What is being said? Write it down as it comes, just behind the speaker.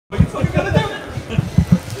What are you gonna do?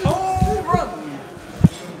 Oh, run!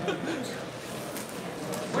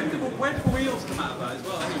 When do the wheels come out of that as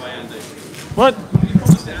well, anyway, Andy? What? You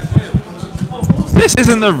promised it had wheels. This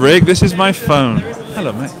isn't the rig, this is my phone.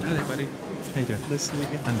 Hello, mate. Hello, buddy. How you doing? Nice to meet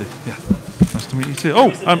you. Andy, yeah. Nice to meet you too.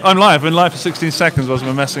 Oh, I'm live. I've been live for 16 seconds whilst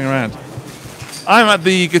we're messing around. I'm at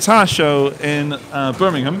the guitar show in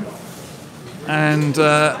Birmingham, and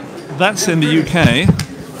that's in the UK,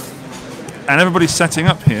 and everybody's setting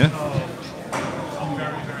up here.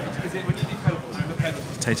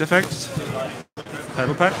 Tater effects,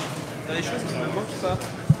 pedal pack. This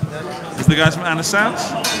is the guys from Anna Sounds.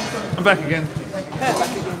 I'm back again.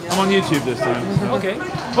 I'm on YouTube this time. So. Okay.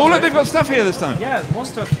 Oh look, they've got stuff here this time. Yeah, more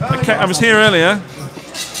stuff. Okay, I was here earlier.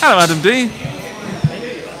 Hello, Adam D.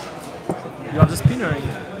 You have the spinner.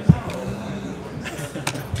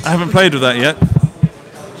 I haven't played with that yet.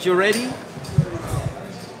 You ready?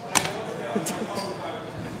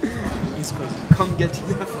 Can't get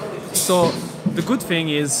enough. So the good thing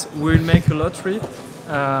is we'll make a lottery.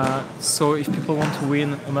 So if people want to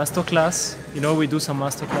win a masterclass, you know, we do some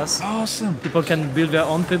masterclass. Awesome. People can build their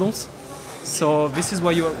own pedals. So this is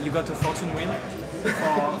why you got a fortune win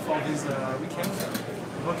for this weekend.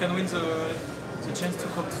 People can win the chance to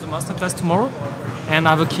come to the masterclass tomorrow and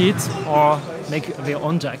have a kit or make their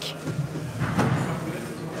own jack.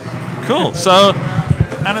 Cool. So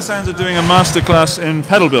Anna Sounds are doing a masterclass in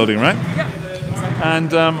pedal building, right? Yeah.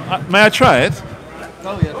 And may I try it?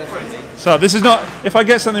 Oh yeah, definitely. So this is not, if I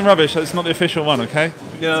get something rubbish, it's not the official one, okay?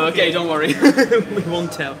 No, okay, don't worry. We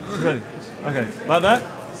won't tell. Ready? Okay, like that?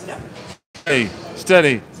 Yeah. Hey,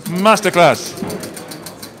 steady, masterclass.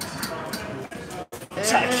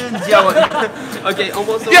 And yeah, okay,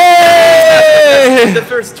 almost. Yay! The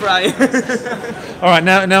first try. All right,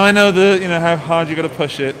 now I know how hard you got to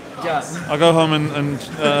push it. Yes. I'll go home and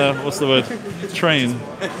what's the word? Train.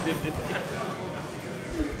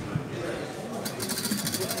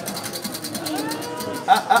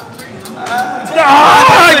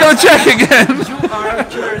 I gotta check again. You are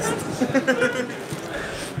cursed.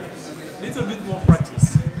 Little bit more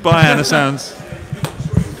practice. Bye, Anna Sounds.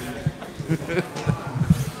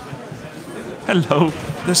 Hello.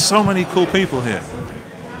 There's so many cool people here.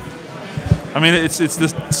 I mean, it's the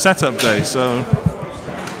setup day, so.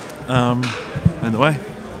 In the way.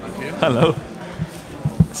 Hello.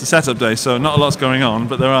 It's a setup day, so not a lot's going on,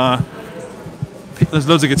 but there's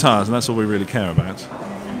loads of guitars, and that's all we really care about.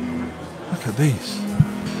 Look at these.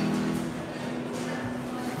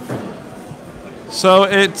 So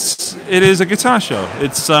it is a guitar show.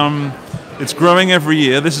 It's growing every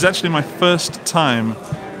year. This is actually my first time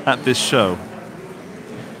at this show.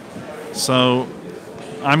 So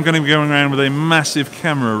I'm going to be going around with a massive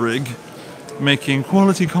camera rig, making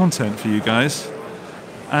quality content for you guys.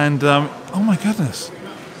 And oh my goodness.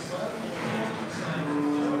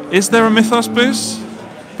 Is there a Mythos booth?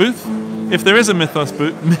 If there is a Mythos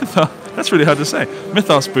booth, that's really hard to say.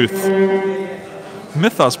 Mythos booth.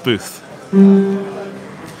 Mythos booth.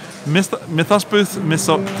 Mythos booth.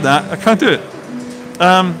 I can't do it.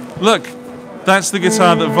 Look, that's the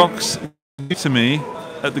guitar that Vox gave to me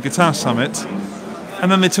at the Guitar Summit,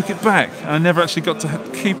 and then they took it back, and I never actually got to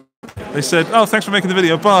keep it. They said, "Oh, thanks for making the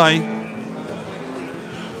video. Bye."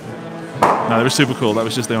 No, they were super cool. That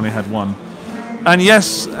was just they only had one. And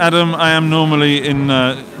yes, Adam, I am normally in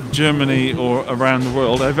Germany or around the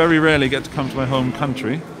world. I very rarely get to come to my home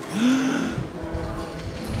country.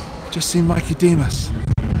 Just seen Mikey Demas.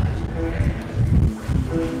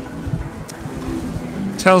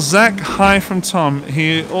 Tell Zach hi from Tom.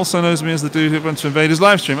 He also knows me as the dude who went to invade his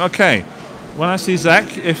live stream. Okay, when I see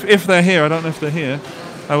Zach, if they're here, I don't know if they're here,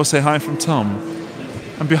 I will say hi from Tom.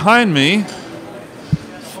 And behind me,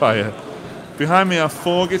 fire. Behind me are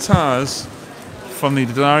 4 guitars from the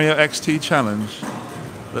Dario XT Challenge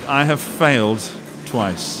that I have failed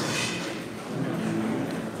twice.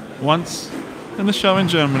 Once in the show in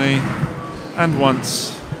Germany, and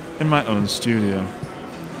once in my own studio.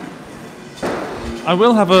 I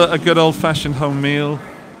will have a good old-fashioned home meal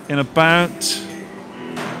in about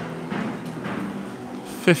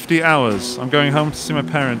 50 hours. I'm going home to see my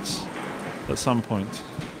parents at some point.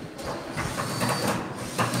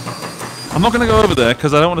 I'm not going to go over there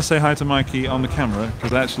because I don't want to say hi to Mikey on the camera,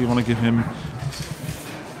 because I actually want to give him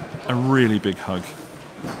a really big hug.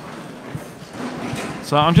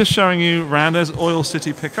 So I'm just showing you around. There's Oil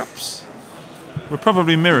City pickups. We're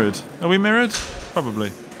probably mirrored. Are we mirrored?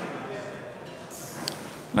 Probably.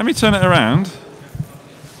 Let me turn it around.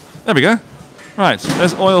 There we go. Right,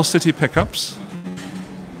 there's Oil City pickups.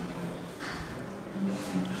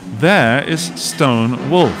 There is Stone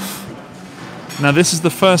Wolf. Now this is the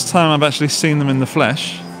first time I've actually seen them in the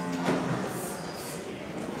flesh.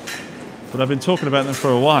 but I've been talking about them for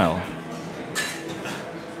a while.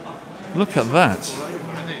 Look at that.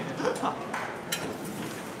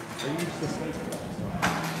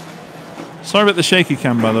 Sorry about the shaky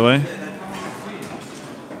cam, by the way.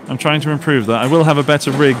 I'm trying to improve that. I will have a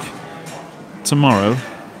better rig tomorrow.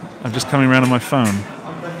 I'm just coming around on my phone.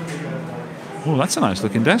 Oh, that's a nice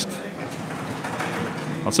looking desk.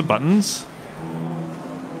 Lots of buttons.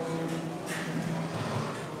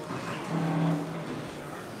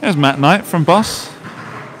 There's Matt Knight from Boss.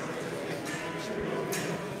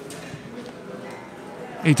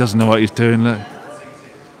 He doesn't know what he's doing, look.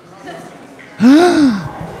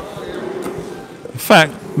 In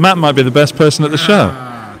fact, Matt might be the best person at the show.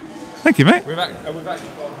 Thank you, mate.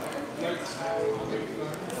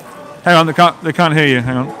 Hang on, they can't hear you.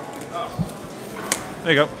 Hang on.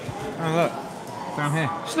 There you go. Oh, look. Down here.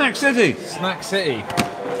 Snack City. Snack City.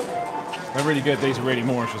 They're really good. These are really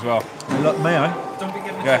Moorish as well. Look, may I? Don't be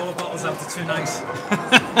giving Yeah. cola bottles out. They're too nice.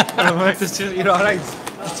 You know what I mean?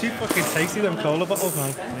 They're too fucking tasty, them cola bottles,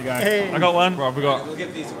 man. There you go. I got one. What have we got?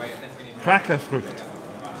 Cracker fruit.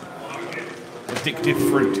 Addictive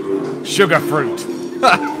fruit. Sugar fruit.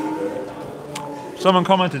 Someone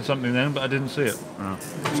commented something then, but I didn't see it. Oh,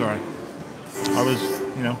 sorry. I was,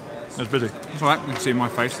 I was busy. It's alright. You can see my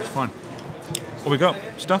face. It's fine. What we got?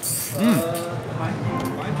 Stuff?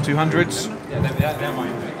 200s.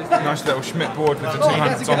 Nice little Schmidt board with the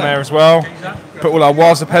 200s on there as well. Put all our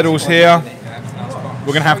Waza pedals here.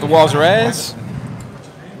 We're going to have the Waza Airs.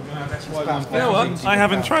 You know what? I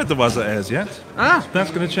haven't tried the Waza Airs yet. Ah,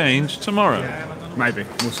 That's going to change tomorrow. maybe.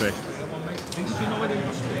 We'll see.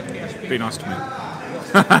 Be nice to me.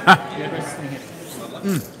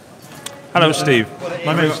 Hello, Steve.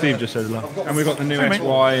 My mate Steve just said hello. And we've got the new Hey, mate.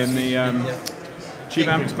 XY and the tube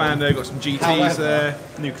amp expander. Got some GTs there.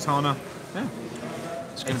 New Katana. Yeah.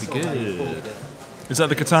 It's going to be good. Is that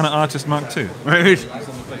the Katana Artist Mark II?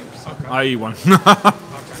 IE one.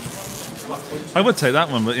 I would take that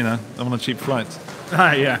one, but I'm on a cheap flight.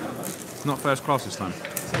 Yeah. Not first class this time.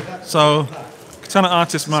 So, Katana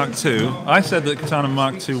Artist Mark II. I said that Katana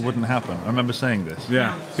Mark II wouldn't happen. I remember saying this.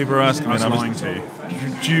 Yeah. People were asking me, and I lying was to you.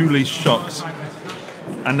 duly shocked.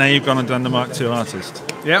 And now you've gone and done the Mark II Artist.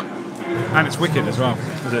 Yep. And it's wicked as well.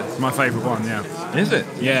 Is it? My favourite one, yeah. Is it?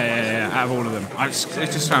 Yeah. Out of all of them.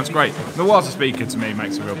 It just sounds great. The Waza speaker to me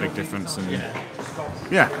makes a real big difference. And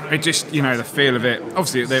yeah, it just, the feel of it.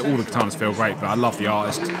 Obviously, all the Katanas feel great, but I love the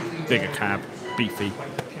artist. Bigger cab, beefy,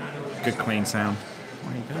 good clean sound.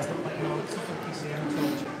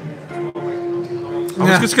 I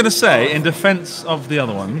was just going to say, in defence of the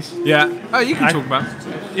other ones. Yeah. Oh, you can talk about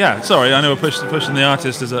it. Yeah, sorry, I know we're pushing the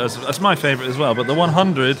artist as my favourite as well, but the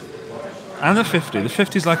 100 and the 50. The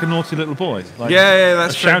 50 is like a naughty little boy. Like Yeah,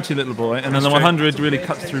 that's a true. shouty little boy, and then the true. 100 really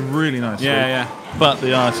cuts through really nicely. Yeah. But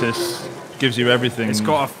the artist gives you everything. It's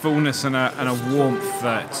got a fullness and a warmth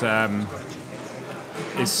that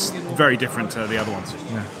is very different to the other ones.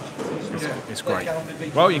 Yeah. It's great.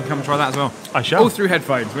 Well, you can come and try that as well. I shall. All through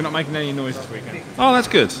headphones. We're not making any noise this weekend. Oh, that's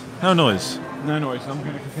good. No noise. No noise. I'm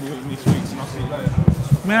going to continue eating these sweets and I'll see you later.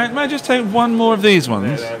 May I just take one more of these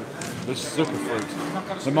ones? The Zucker fruit.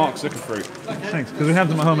 The Mark Zucker fruit. Thanks, because we have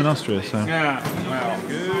them at home in Austria, so. Yeah. Well,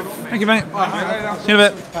 good. Thank you, mate. See you in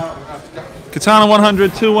a bit. Katana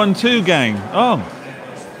 100 212 gang. Oh.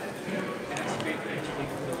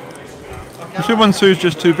 The 212 is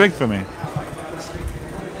just too big for me.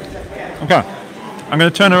 Okay. I'm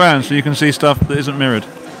going to turn around so you can see stuff that isn't mirrored.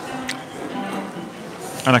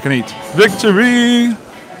 And I can eat. Victory!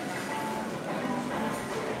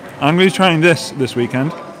 I'm going to be trying this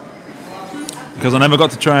weekend because I never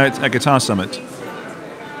got to try it at Guitar Summit.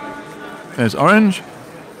 There's orange.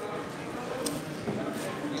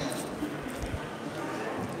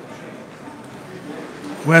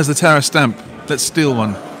 Where's the Terra stamp? Let's steal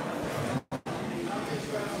one.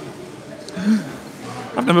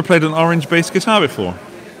 I've never played an orange bass guitar before.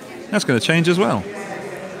 That's going to change as well.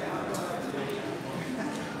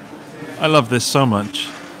 I love this so much.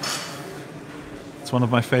 It's one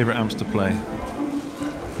of my favourite amps to play.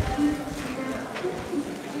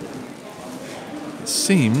 It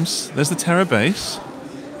seems there's the Terra bass.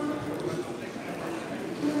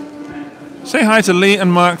 Say hi to Lee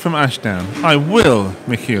and Mark from Ashdown. I will,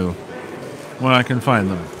 Michiel, where I can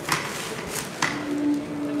find them.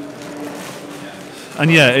 And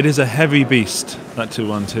yeah, it is a heavy beast, that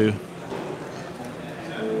 212.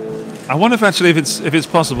 I wonder if actually if it's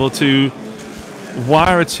possible to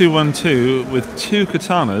wire a 212 with two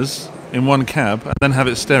katanas in one cab and then have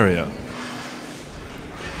it stereo.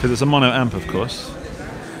 Because it's a mono amp, of course.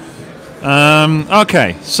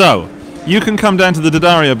 Okay, so you can come down to the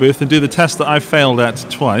D'Addario booth and do the test that I've failed at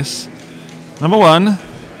twice. Number 1,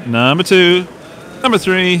 number 2, number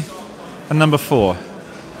 3, and number 4.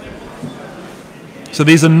 So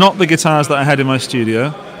these are not the guitars that I had in my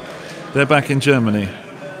studio. They're back in Germany.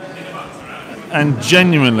 And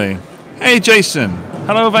genuinely, hey Jason,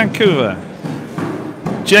 hello Vancouver.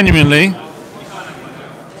 Genuinely,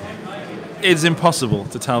 it's impossible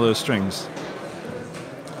to tell those strings.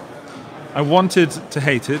 I wanted to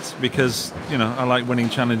hate it because, you know, I like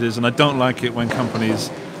winning challenges, and I don't like it when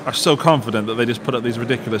companies are so confident that they just put up these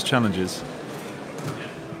ridiculous challenges.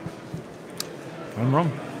 I'm wrong.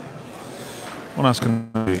 What else can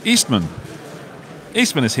I do? Eastman.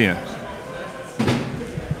 Eastman is here.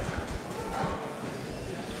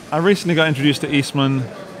 I recently got introduced to Eastman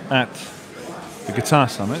at the Guitar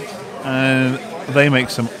Summit, and they make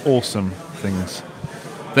some awesome things.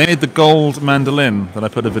 They made the gold mandolin that I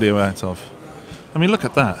put a video out of. I mean, look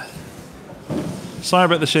at that. Sorry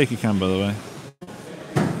about the shaky cam, by the way.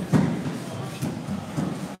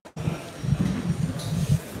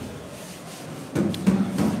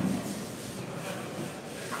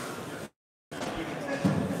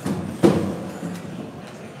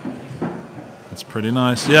 That's pretty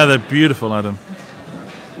nice. Yeah, they're beautiful, Adam.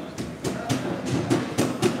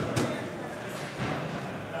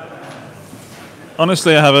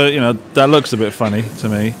 Honestly, I have a, you know, that looks a bit funny to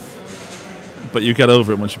me, but you get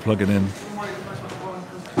over it once you plug it in.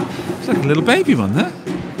 It's like a little baby one there.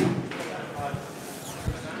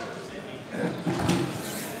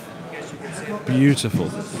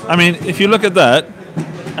 Beautiful. I mean, if you look at that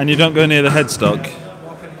and you don't go near the headstock,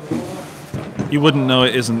 you wouldn't know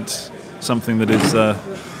it isn't something that is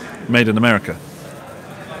made in America.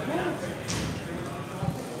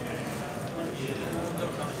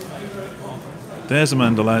 There's a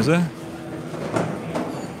mandalizer.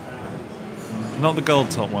 Not the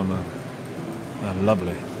gold top one though. Oh,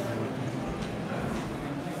 lovely.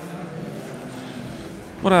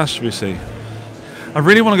 What else should we see? I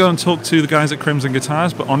really want to go and talk to the guys at Crimson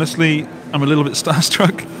Guitars, but honestly, I'm a little bit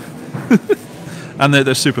starstruck. And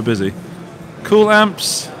they're super busy. Cool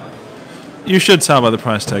amps. You should tell by the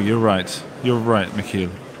price tag. You're right. You're right, Michiel.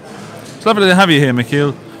 It's lovely to have you here,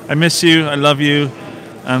 Michiel. I miss you. I love you.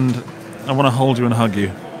 And I want to hold you and hug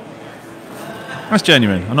you. That's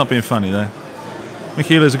genuine. I'm not being funny there.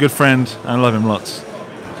 Michiel is a good friend, and I love him lots.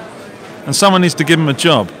 And someone needs to give him a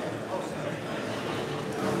job.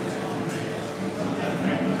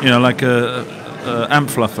 You know, like a amp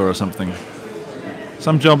fluffer or something.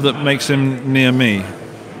 Some job that makes him near me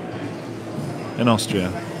in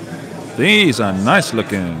Austria. These are nice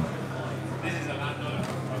looking.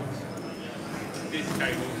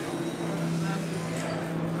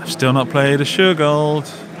 I've still not played a Shure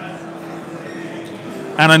Gold.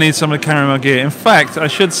 And I need someone to carry my gear. In fact, I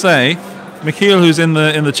should say, Michiel, who's in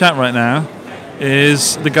the chat right now,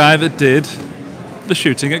 is the guy that did the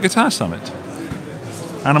shooting at Guitar Summit.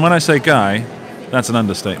 And when I say guy, that's an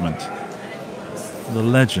understatement. The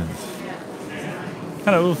legend.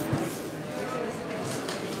 Hello.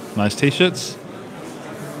 Nice t-shirts.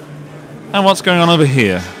 And what's going on over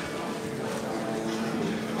here?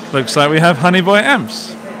 Looks like we have Honey Boy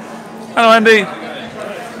amps. Hello, Andy.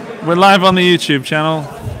 We're live on the YouTube channel.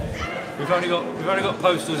 We've only got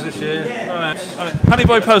posters this year. Honey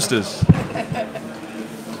Boy posters.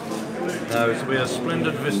 No, it'll be a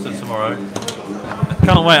splendid vista tomorrow.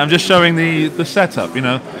 Can't wait. I'm just showing the setup. You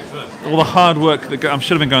know, all the hard work that I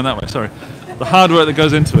should have been going that way. Sorry, the hard work that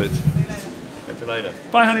goes into it. Catch you later.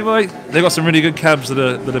 Bye, Honey Boy. They've got some really good cabs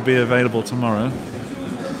that'll be available tomorrow.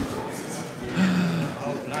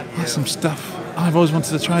 Some stuff. Oh, I've always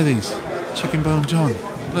wanted to try these. Chicken Bone John.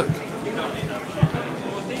 Look.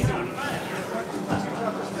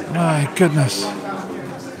 My goodness.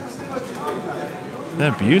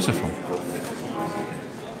 They're beautiful.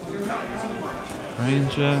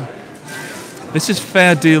 Ranger. This is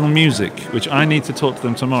Fair Deal Music, which I need to talk to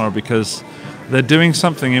them tomorrow because they're doing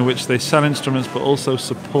something in which they sell instruments but also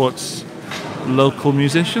supports local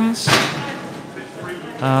musicians.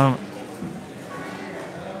 I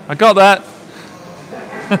got that.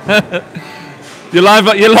 You're live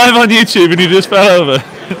on YouTube and you just fell over.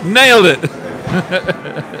 Nailed it.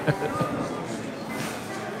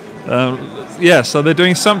 Yeah, so they're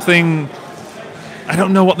doing something. I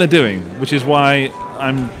don't know what they're doing, which is why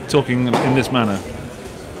I'm talking in this manner.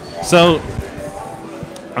 So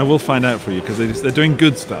I will find out for you because they're doing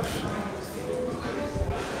good stuff.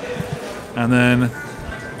 And then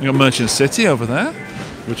we got Merchant City over there,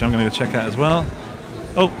 which I'm going to go check out as well.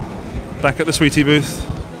 Oh, back at the Sweetie booth.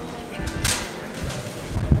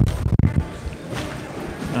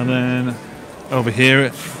 And then over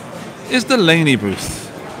here is the Laney booth.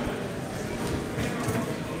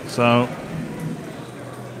 So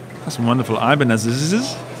That's some wonderful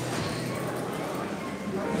Ibanezes.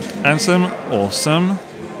 And some awesome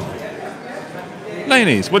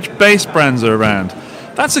Laneys. Which bass brands are around?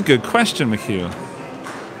 That's a good question, McHugh.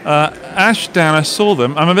 Ash, Dan, I saw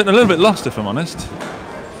them. I'm a little bit lost, if I'm honest.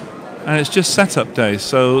 And it's just setup day,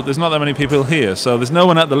 so there's not that many people here. So there's no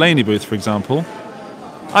one at the Laney booth, for example.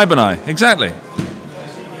 Ibanez, exactly.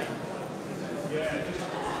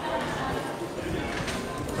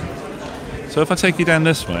 So if I take you down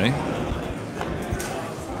this way,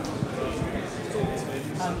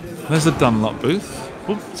 there's the Dunlop booth.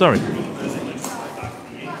 Oh, sorry.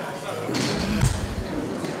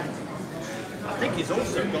 I think he's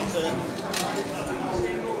also got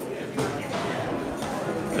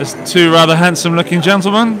There's two rather handsome-looking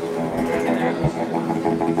gentlemen.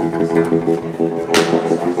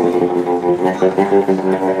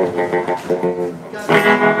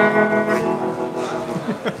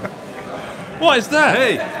 What is that?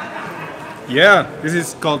 Hey! Yeah, this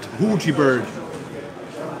is called Hoochie Bird.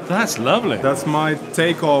 That's lovely. That's my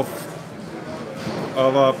takeoff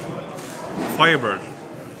of a Firebird.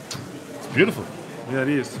 It's beautiful. Yeah, it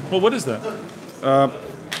is. Well, what is that?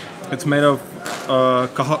 It's made of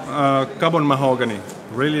carbon mahogany.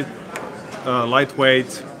 Really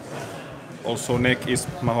lightweight. Also, neck is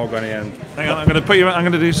mahogany and. Hang on, I'm going to put you. I'm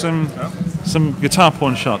going to do some guitar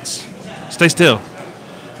porn shots. Stay still.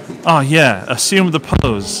 Oh yeah, assume the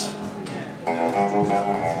pose.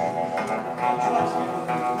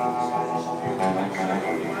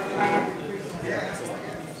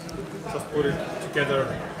 Just put it together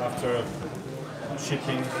after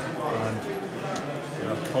shipping and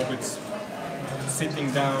hope it's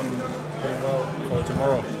sitting down very well for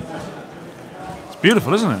tomorrow. It's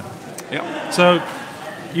beautiful, isn't it? Yeah. So,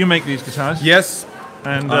 you make these guitars? Yes.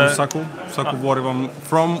 And Saku Vuorivan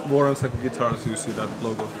from Vuorivan Saku Guitars. You see that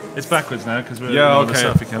logo? it's backwards now because we're Yeah, on the okay,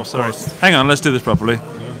 selfie cam. of Sorry. course. Hang on, let's do this properly.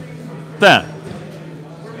 There,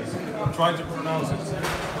 Try to pronounce it.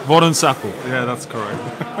 Vuorivan Saku. Yeah, that's correct.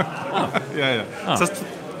 Yeah. Just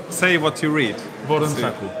say what you read. Vuorivan See,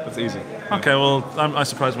 Saku. That's easy. Okay, well, I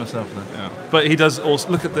surprised myself then. Yeah. But he does also.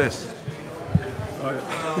 Look at this.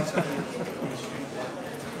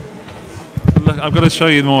 Look, I've got to show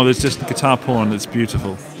you more. There's just guitar porn that's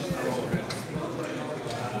beautiful.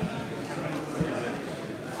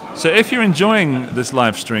 So if you're enjoying this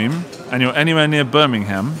live stream and you're anywhere near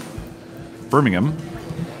Birmingham,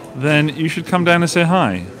 then you should come down and say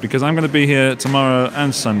hi, because I'm going to be here tomorrow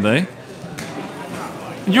and Sunday.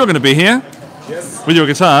 You're going to be here Yes. with your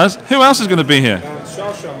guitars. Who else is going to be here?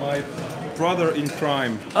 Shasha, my brother in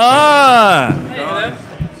crime. Ah!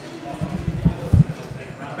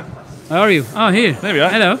 How are you? Oh, here. There we are.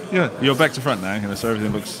 Hello. Yeah, you're back to front now, so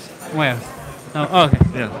everything looks. Where? Oh, okay.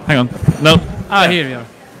 Yeah, hang on. No. Ah, here you are.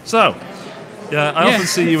 So, yeah, I Yeah. often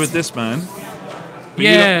see you with this man. But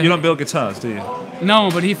Yeah. you don't build guitars, do you? No,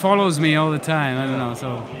 but he follows me all the time. I don't know.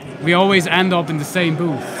 So we always end up in the same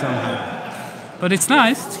booth somehow. But it's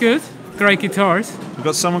nice. It's good. Great guitars. We've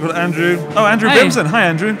got someone called Andrew. Oh, Andrew Hey. Bimson. Hi,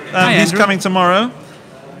 Andrew. Hi, He's Andrew. coming tomorrow.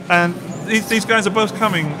 And these guys are both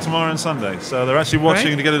coming tomorrow and Sunday. So they're actually watching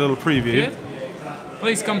Great. to get a little preview. Good.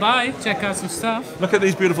 Please come by. Check out some stuff. Look at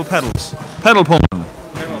these beautiful pedals. Pedal porn.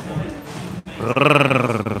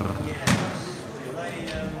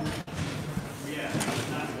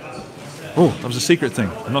 Oh, that was a secret thing.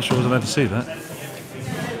 I'm not sure I was allowed to see that.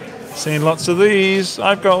 Seeing lots of these.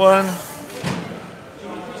 I've got one.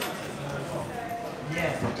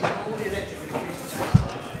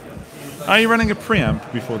 Are you running a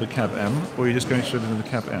preamp before the Cab M, or are you just going straight into the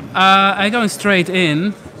Cab M? I go straight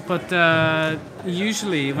in, but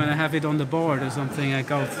usually when I have it on the board or something, I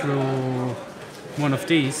go through one of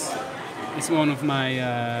these. It's one of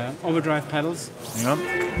my overdrive pedals. Hang on.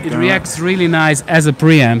 It reacts really nice as a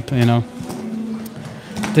preamp, you know.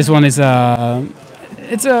 This one is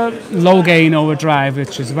it's a low gain overdrive,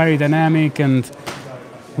 which is very dynamic and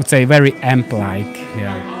would say very amp-like.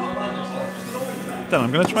 Yeah. Then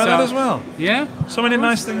I'm going to try that as well. Yeah. So many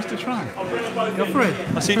nice things to try. Go for it.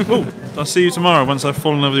 I'll see you tomorrow once I've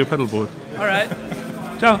fallen over your pedal board. All right.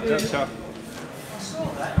 Ciao.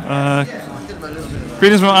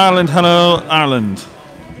 Greetings from Ireland. Hello, Ireland.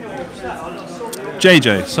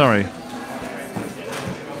 JJ, sorry.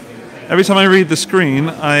 Every time I read the screen,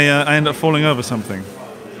 I end up falling over something.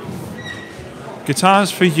 Guitars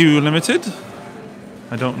for You Limited.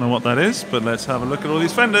 I don't know what that is, but let's have a look at all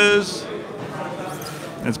these fenders.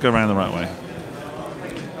 Let's go around the right way.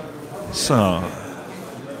 So,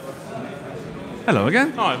 hello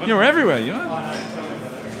again. Hi. You're everywhere, you are.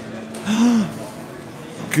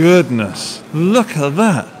 Goodness, look at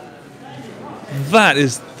that. That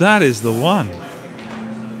is the one.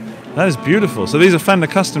 That is beautiful. So these are Fender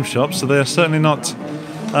custom shops, so they are certainly not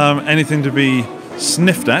anything to be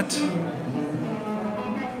sniffed at.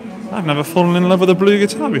 I've never fallen in love with a blue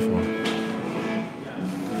guitar before.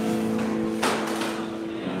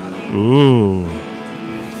 Ooh.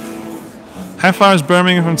 How far is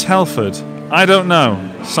Birmingham from Telford? I don't know.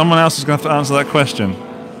 Someone else is going to have to answer that question.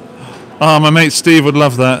 Oh, my mate Steve would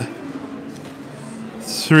love that.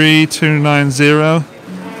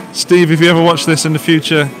 3290. Steve, if you ever watch this in the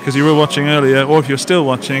future, because you were watching earlier, or if you're still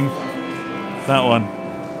watching, that one.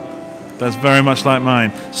 That's very much like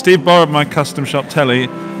mine. Steve borrowed my custom shop telly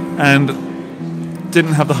and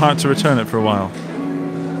didn't have the heart to return it for a while.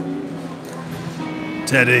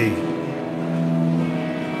 Teddy.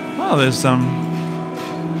 Oh, there's some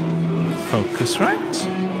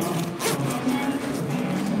Focusrite.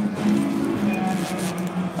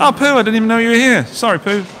 Oh, Pooh, I didn't even know you were here. Sorry,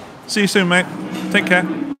 Pooh. See you soon, mate. Take care.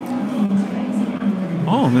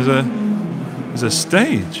 Oh, there's a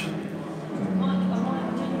stage.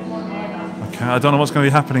 Okay, I don't know what's going to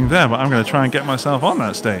be happening there, but I'm going to try and get myself on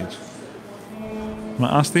that stage. I'm going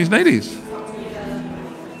to ask these ladies.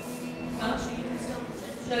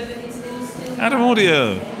 Adam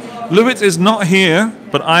Audio. Lewitt is not here,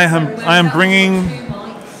 but I am bringing.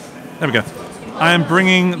 There we go. I am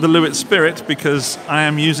bringing the Lewitt spirit because I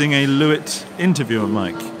am using a Lewitt interviewer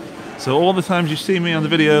mic. So all the times you see me on the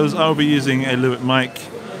videos, I'll be using a Lewitt mic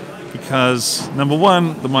because number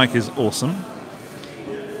one, the mic is awesome,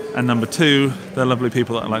 and number two, they're lovely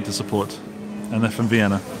people that I like to support, and they're from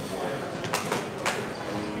Vienna.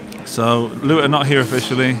 So Lewitt are not here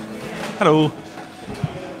officially. Hello.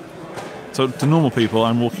 So to normal people,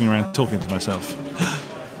 I'm walking around talking to myself.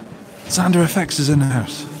 Xander FX is in the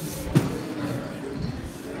house.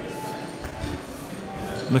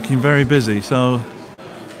 Looking very busy, so...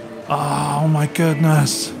 Oh my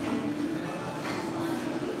goodness!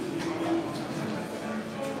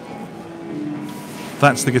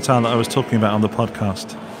 That's the guitar that I was talking about on the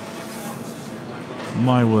podcast.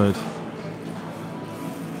 My word.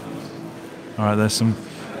 Alright, there's some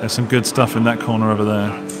good stuff in that corner over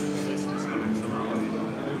there.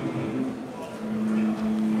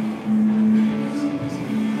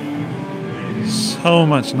 So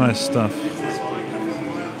much nice stuff.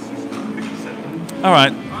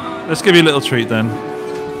 Alright, let's give you a little treat then.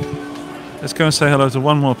 Let's go and say hello to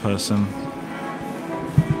one more person.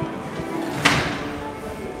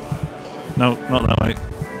 No, not that way.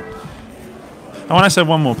 And when I say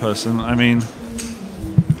one more person, I mean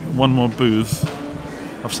one more booth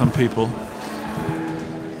of some people.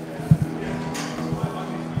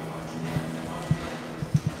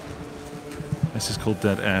 This is called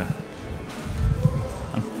Dead Air.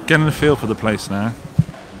 I'm getting a feel for the place now.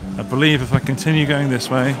 I believe if I continue going this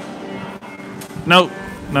way... No,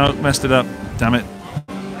 messed it up. Damn it.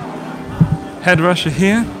 Head Rusher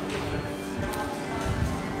here.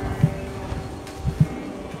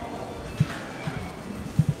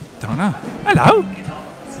 Don't know. Hello.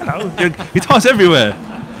 Hello. Your guitar's everywhere.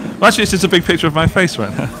 Well, actually, it's just a big picture of my face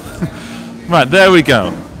right now. Right, there we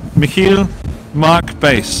go. Michiel Mark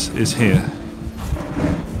Bass is here.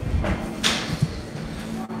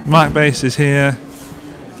 Mark Bass is here.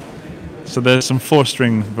 So there's some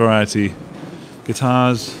 4-string variety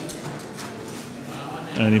guitars.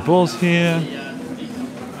 Ernie Ball's here.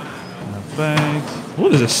 Bags. Oh,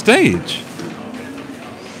 there's a stage.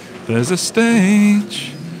 There's a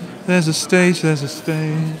stage. There's a stage. There's a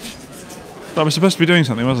stage. I was supposed to be doing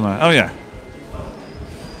something, wasn't I? Oh yeah.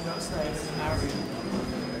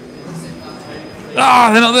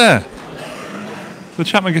 Ah, they're not there. The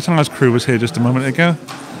Chapman Guitars crew was here just a moment ago,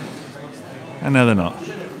 and now they're not.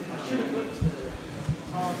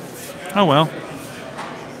 Oh well.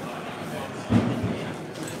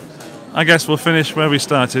 I guess we'll finish where we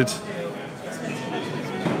started.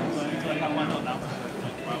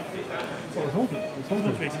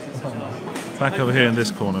 Back over here in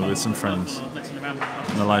this corner with some friends.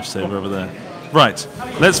 And the lifesaver over there. Right,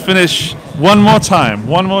 let's finish one more time.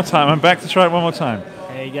 One more time. I'm back to try it one more time.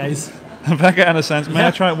 Hey guys. I'm back at Innocence. May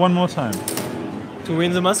I try it one more time? To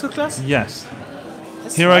win the masterclass? Yes.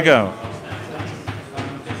 Here I go.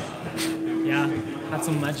 Yeah, had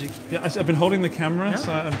some magic. Yeah, I've been holding the camera, Yeah?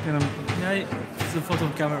 so I'm kind of... Yeah, it's a photo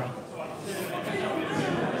camera.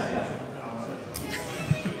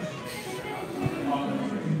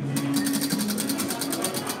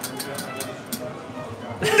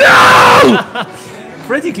 No!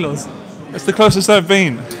 Pretty close. It's the closest I've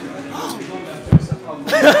been.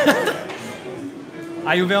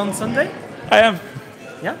 Are you there on Sunday? I am.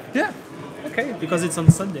 Yeah? Yeah. Okay, because it's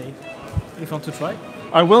on Sunday. If you want to try.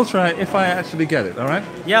 I will try if I actually get it. All right.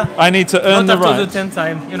 Yeah. I need to earn the Not after right. the 10th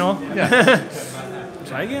time, you know. Yeah.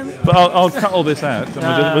 Try again. But I'll cut all this out,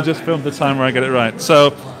 and we'll just film the time where I get it right.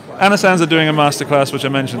 So, Anna Sands are doing a masterclass, which I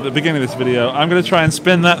mentioned at the beginning of this video. I'm going to try and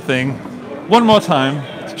spin that thing one more time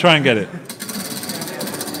to try and get it.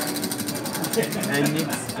 And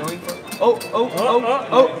it's going for... Oh.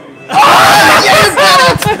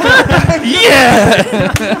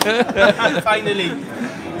 Yeah! Finally.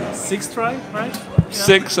 6th try, right?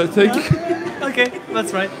 6, I think. Okay,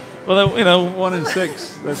 that's right. Well, you know, 1 in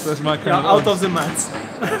 6. That's my kind You're of out of the maths.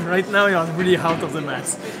 Right now you're really out of the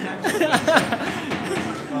maths.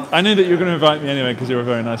 I knew that you were going to invite me anyway because you're a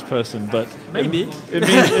very nice person, but Maybe.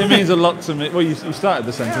 it means a lot to me. Well, you started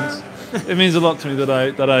the sentence. It means a lot to me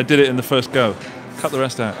that I did it in the first go. Cut the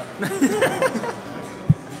rest out.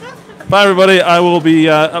 Bye, everybody. I will be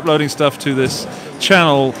uploading stuff to this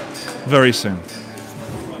channel very soon.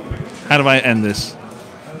 How do I end this?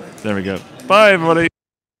 There we go. Bye, everybody.